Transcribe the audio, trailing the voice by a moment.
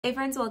Hey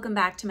friends, welcome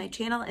back to my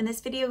channel. In this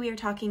video, we are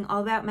talking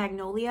all about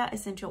magnolia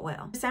essential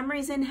oil. For some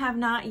reason, have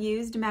not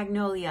used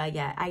magnolia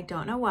yet. I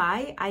don't know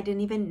why. I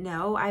didn't even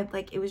know.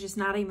 It was just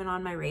not even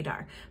on my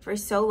radar for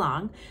so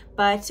long.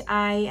 But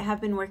I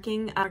have been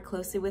working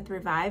closely with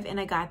Revive, and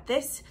I got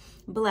this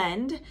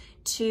blend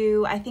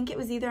to, I think it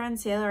was either on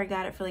sale or I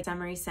got it for like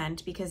summery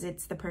scent because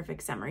it's the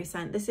perfect summery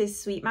scent. This is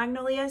sweet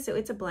magnolia, so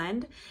it's a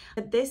blend,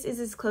 but this is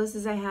as close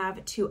as I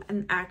have to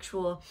an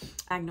actual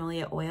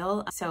magnolia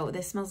oil. So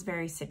this smells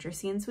very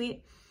citrusy and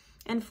sweet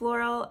and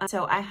floral.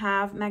 So I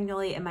have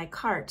magnolia in my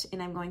cart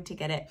and I'm going to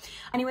get it.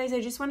 Anyways,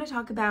 I just want to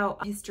talk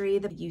about history,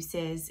 the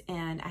uses,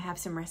 and I have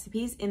some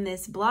recipes in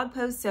this blog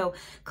post. So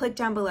click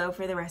down below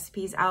for the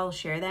recipes. I'll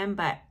share them,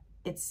 but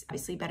it's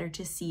obviously better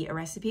to see a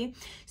recipe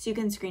so you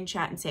can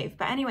screenshot and save.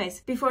 But anyways,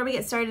 before we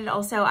get started,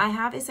 also I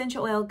have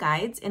essential oil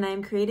guides and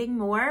I'm creating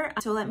more.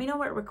 So let me know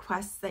what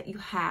requests that you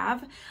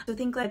have. So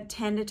think like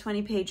 10 to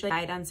 20 page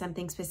guide on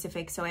something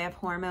specific. So I have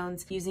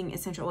hormones, using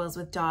essential oils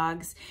with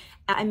dogs.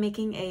 I'm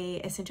making a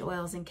essential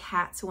oils and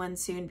cats one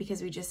soon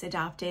because we just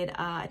adopted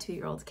a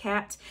 2-year-old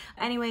cat.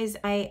 Anyways,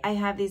 I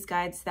have these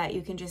guides that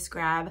you can just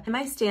grab in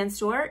my stand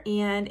store,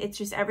 and it's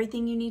just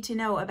everything you need to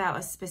know about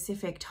a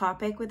specific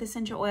topic with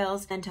essential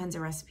oils and tons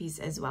of recipes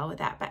as well with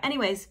that. But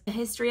anyways, the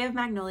history of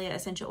magnolia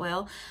essential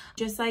oil,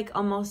 just like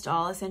almost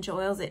all essential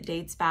oils, it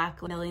dates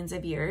back millions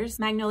of years.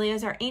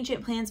 Magnolias are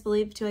ancient plants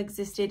believed to have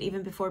existed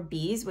even before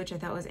bees, which I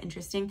thought was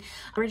interesting.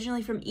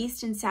 Originally from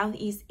East and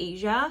Southeast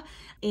Asia,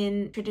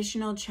 in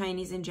traditional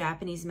Chinese and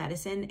Japanese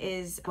medicine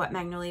is what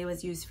magnolia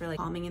was used for, like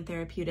calming and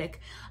therapeutic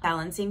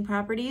balancing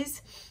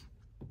properties.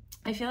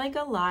 I feel like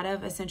a lot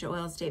of essential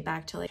oils date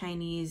back to like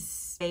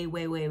Chinese,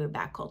 way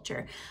back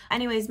culture.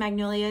 Anyways,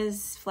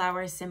 magnolia's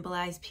flowers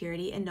symbolize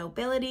purity and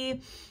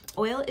nobility.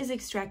 Oil is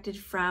extracted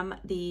from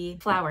the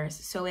flowers,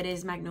 so it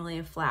is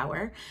magnolia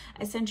flower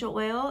essential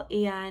oil,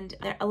 and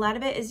a lot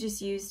of it is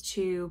just used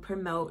to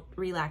promote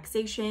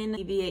relaxation,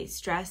 alleviate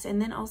stress,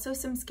 and then also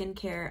some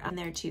skincare on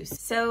there too.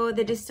 So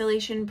the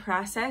distillation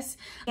process,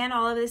 and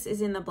all of this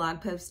is in the blog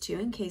post too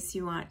in case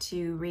you want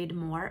to read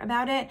more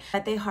about it.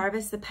 But they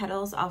harvest the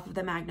petals off of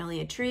the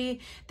magnolia tree.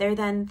 They're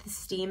then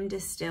steam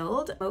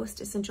distilled. Most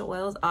essential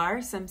oils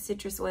are. Some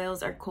citrus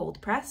oils are cold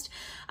pressed.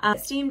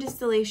 Steam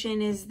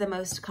distillation is the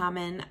most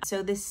common.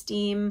 So the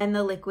steam and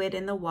the liquid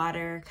and the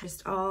water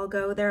just all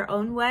go their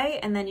own way,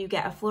 and then you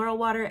get a floral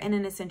water and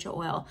an essential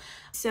oil.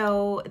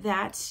 So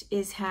that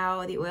is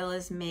how the oil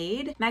is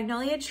made.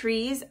 Magnolia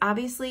trees,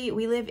 obviously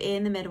we live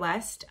in the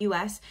Midwest,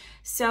 US,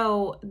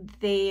 so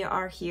they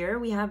are here.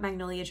 We have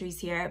magnolia trees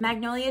here.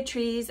 Magnolia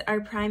trees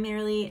are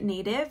primarily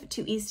native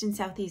to East and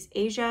Southeast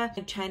Asia,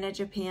 like China,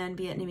 Japan,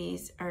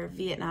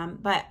 Vietnam,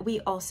 but we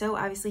also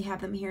obviously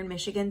have them here in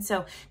Michigan,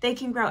 so they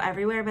can grow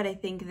everywhere, but I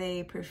think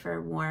they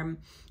prefer warm,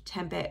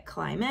 temperate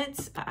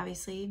climates.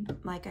 Obviously,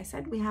 like I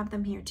said, we have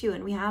them here too,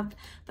 and we have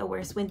the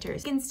worst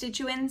winters.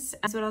 Constituents,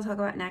 that's what I'll talk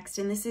about next,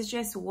 and this is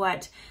just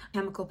what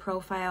chemical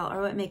profile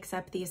or what makes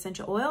up the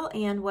essential oil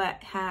and what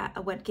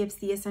gives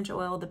the essential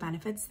oil the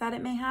benefits that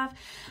it may have.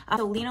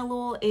 So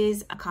linalool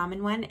is a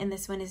common one, and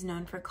this one is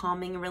known for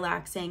calming and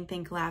relaxing.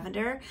 Think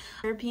lavender,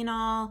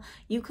 terpenol,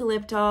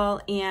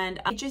 eucalyptol,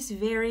 and it just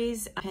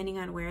varies depending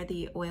on where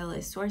the oil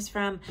is sourced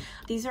from.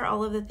 These are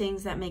all of the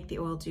things that make the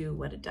oil do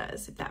what it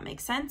does, if that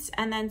makes sense.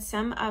 And then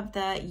some of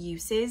the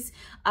uses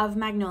of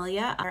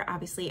magnolia are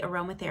obviously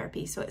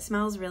aromatherapy. So it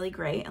smells really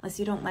great. Unless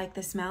you don't like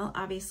the smell,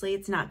 obviously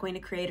it's not going to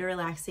create a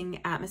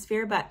relaxing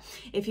atmosphere, but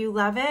if you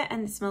love it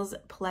and it smells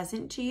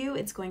pleasant to you,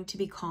 it's going to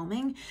be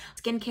calming.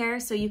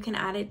 Skincare, so you can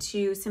add it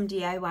to some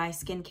DIY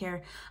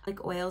skincare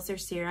like oils or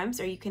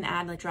serums, or you can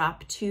add a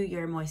drop to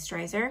your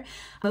moisturizer.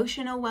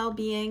 Emotional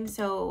well-being,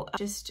 so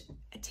just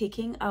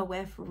taking a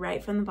whiff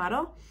right from the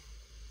bottle.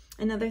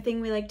 Another thing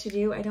we like to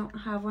do, I don't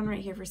have one right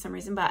here for some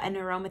reason, but an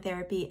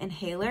aromatherapy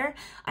inhaler.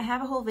 I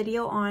have a whole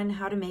video on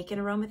how to make an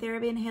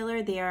aromatherapy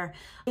inhaler. They are,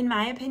 in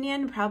my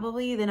opinion,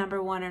 probably the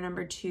 #1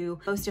 or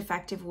 #2 most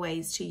effective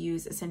ways to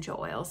use essential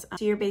oils.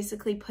 So you're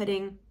basically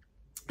putting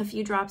a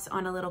few drops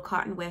on a little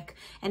cotton wick,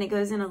 and it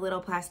goes in a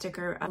little plastic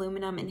or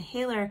aluminum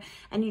inhaler,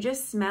 and you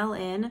just smell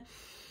in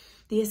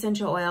the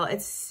essential oil.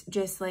 It's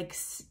just like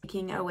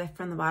taking a whiff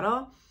from the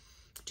bottle.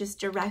 Just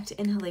direct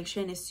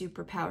inhalation is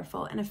super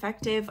powerful and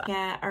effective.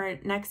 Our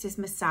next is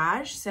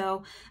massage.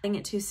 So adding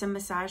it to some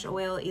massage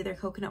oil, either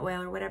coconut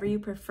oil or whatever you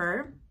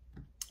prefer.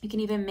 You can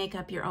even make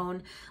up your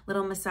own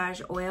little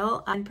massage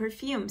oil and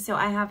perfume. So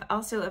I have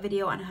also a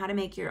video on how to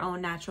make your own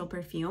natural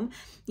perfume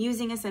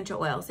using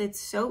essential oils. It's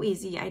so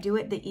easy. I do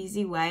it the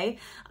easy way.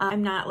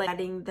 I'm not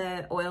letting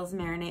the oils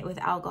marinate with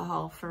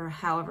alcohol for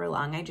however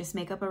long. I just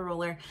make up a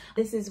roller.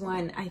 This is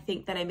one I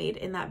think that I made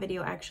in that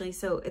video actually.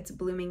 So it's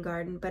Blooming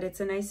Garden, but it's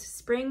a nice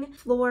spring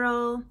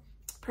floral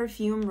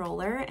perfume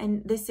roller.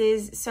 And this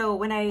is, so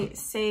when I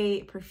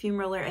say perfume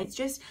roller, it's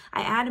just,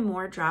 I add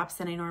more drops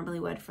than I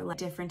normally would for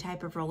like a different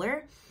type of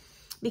roller.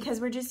 because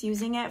we're just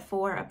using it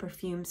for a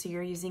perfume. So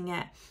you're using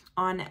it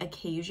on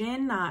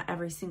occasion, not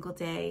every single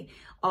day,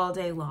 all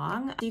day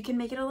long. You can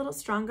make it a little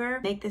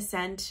stronger, make the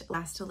scent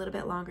last a little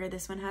bit longer.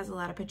 This one has a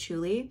lot of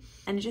patchouli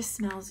and it just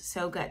smells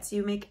so good. So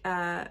you make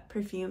a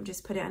perfume,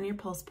 just put it on your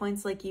pulse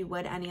points like you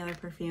would any other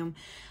perfume.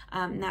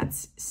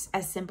 That's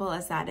as simple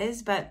as that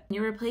is, but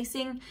you're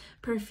replacing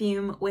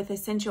perfume with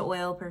essential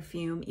oil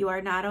perfume. You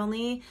are not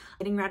only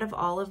getting rid of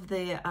all of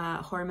the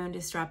hormone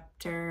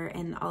disruptor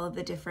and all of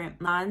the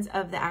different lawns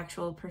of the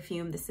actual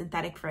perfume, the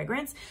synthetic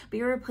fragrance, but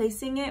you're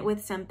replacing it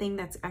with something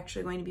that's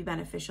actually going to be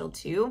beneficial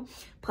too.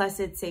 Plus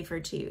it's safer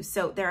to use.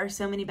 So there are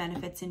so many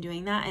benefits in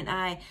doing that. And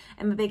I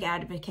am a big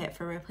advocate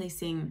for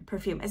replacing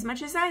perfume. As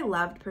much as I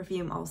loved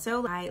perfume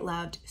also, I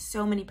loved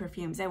so many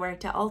perfumes. I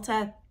worked at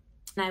Ulta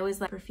and I was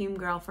like a perfume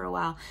girl for a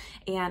while,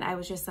 and I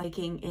was just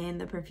liking in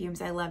the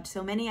perfumes. I loved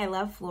so many. I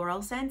love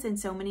floral scents, and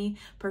so many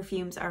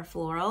perfumes are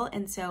floral,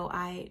 and so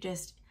I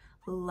just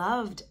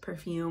loved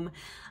perfume.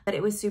 But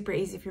it was super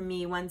easy for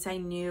me once I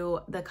knew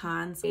the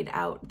cons, laid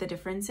out the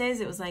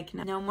differences. It was like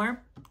no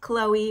more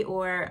Chloe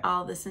or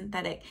all the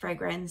synthetic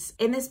fragrance.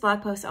 In this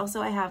blog post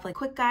also I have like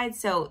quick guides,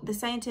 so the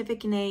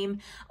scientific name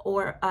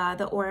or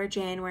the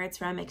origin, where it's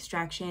from,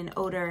 extraction,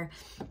 odor.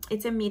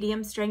 It's a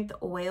medium strength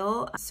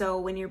oil,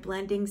 so when you're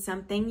blending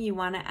something you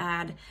want to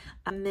add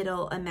a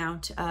middle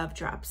amount of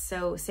drops.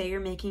 So say you're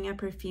making a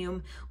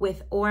perfume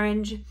with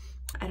orange,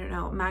 I don't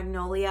know,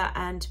 magnolia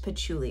and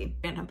patchouli.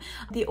 Random.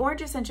 The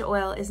orange essential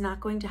oil is not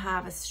going to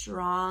have a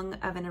strong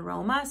of an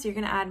aroma, so you're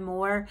going to add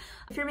more,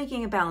 if you're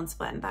making a balanced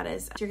blend, that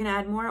is. So you're going to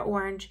add more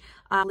orange,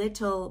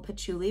 little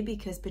patchouli,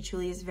 because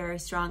patchouli is very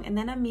strong, and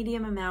then a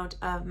medium amount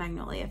of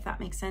magnolia, if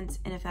that makes sense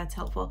and if that's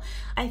helpful.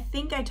 I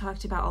think I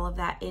talked about all of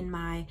that in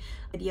my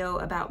video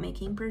about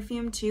making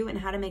perfume too, and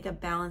how to make a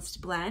balanced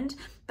blend,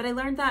 but I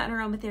learned that in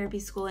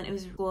aromatherapy school, and it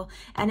was cool,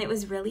 and it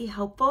was really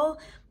helpful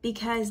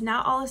because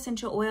not all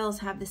essential oils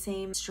have the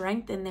same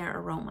strength in their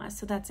aroma.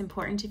 So that's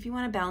important if you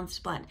want a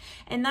balanced blend.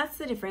 And that's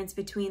the difference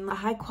between a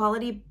high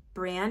quality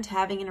brand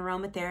having an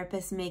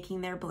aromatherapist making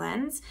their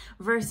blends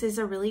versus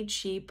a really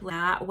cheap,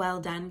 not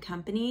well done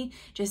company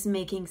just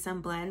making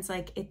some blends.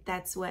 Like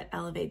that's what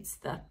elevates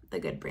the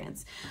good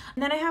brands.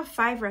 And then I have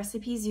 5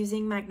 recipes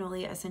using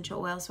magnolia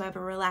essential oil. So I have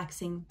a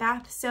relaxing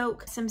bath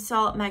soak, some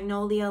salt,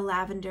 magnolia,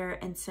 lavender,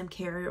 and some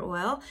carrier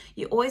oil.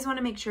 You always want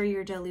to make sure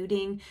you're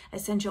diluting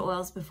essential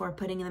oils before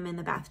putting them in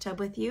the bathtub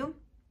with you,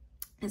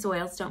 as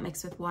oils don't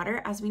mix with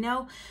water, as we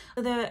know.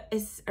 So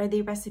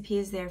the recipe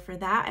is there for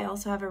that. I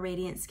also have a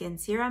radiant skin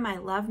serum. I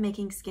love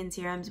making skin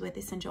serums with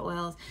essential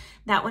oils.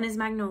 That one is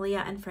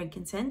magnolia and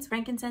frankincense.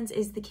 Frankincense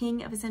is the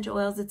king of essential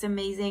oils. It's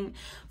amazing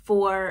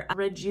for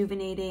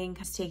rejuvenating,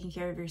 taking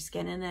care of your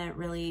skin in a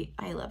really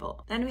high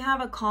level. Then we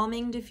have a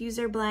calming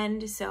diffuser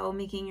blend. So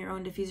making your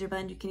own diffuser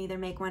blend, you can either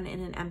make one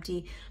in an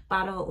empty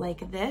bottle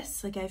like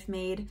this, like I've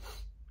made,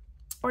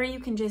 or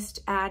you can just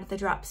add the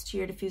drops to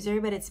your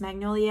diffuser, but it's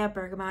magnolia,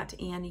 bergamot,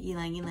 and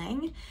ylang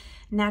ylang.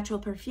 Natural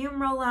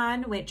perfume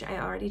roll-on, which I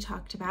already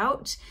talked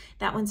about.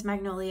 That one's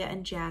magnolia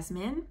and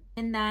jasmine.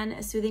 And then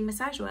a soothing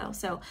massage oil.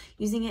 So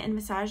using it in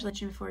massage, like I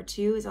mentioned before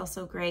too, is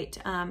also great.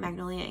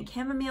 Magnolia and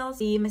chamomile.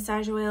 The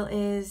massage oil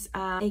is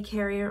a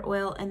carrier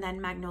oil, and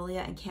then magnolia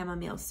and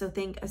chamomile. So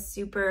think a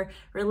super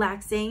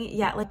relaxing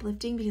yet like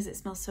uplifting, because it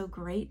smells so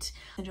great,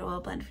 essential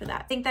oil blend for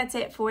that. I think that's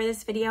it for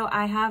this video.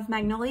 I have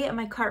magnolia in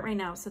my cart right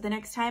now. So the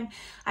next time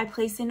I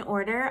place an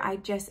order, I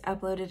just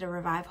uploaded a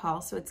Revive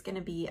haul. So it's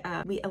gonna be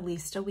at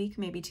least a week,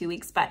 maybe 2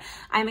 weeks, but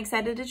I'm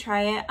excited to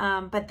try it.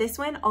 But this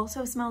one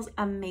also smells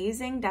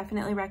amazing.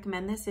 Definitely recommend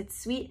this. It's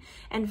sweet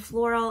and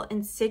floral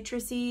and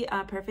citrusy,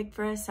 perfect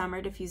for a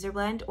summer diffuser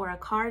blend or a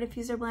car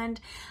diffuser blend.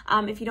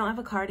 If you don't have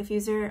a car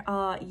diffuser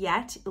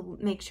yet,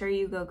 make sure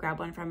you go grab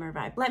one from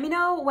Revive. Let me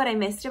know what I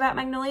missed about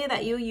magnolia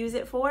that you use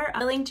it for.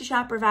 The link to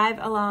shop Revive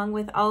along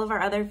with all of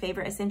our other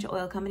favorite essential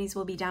oil companies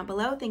will be down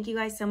below. Thank you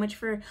guys so much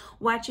for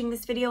watching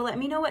this video. Let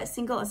me know what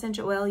single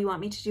essential oil you want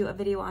me to do a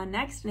video on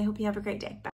next, and I hope you have a great day. Bye.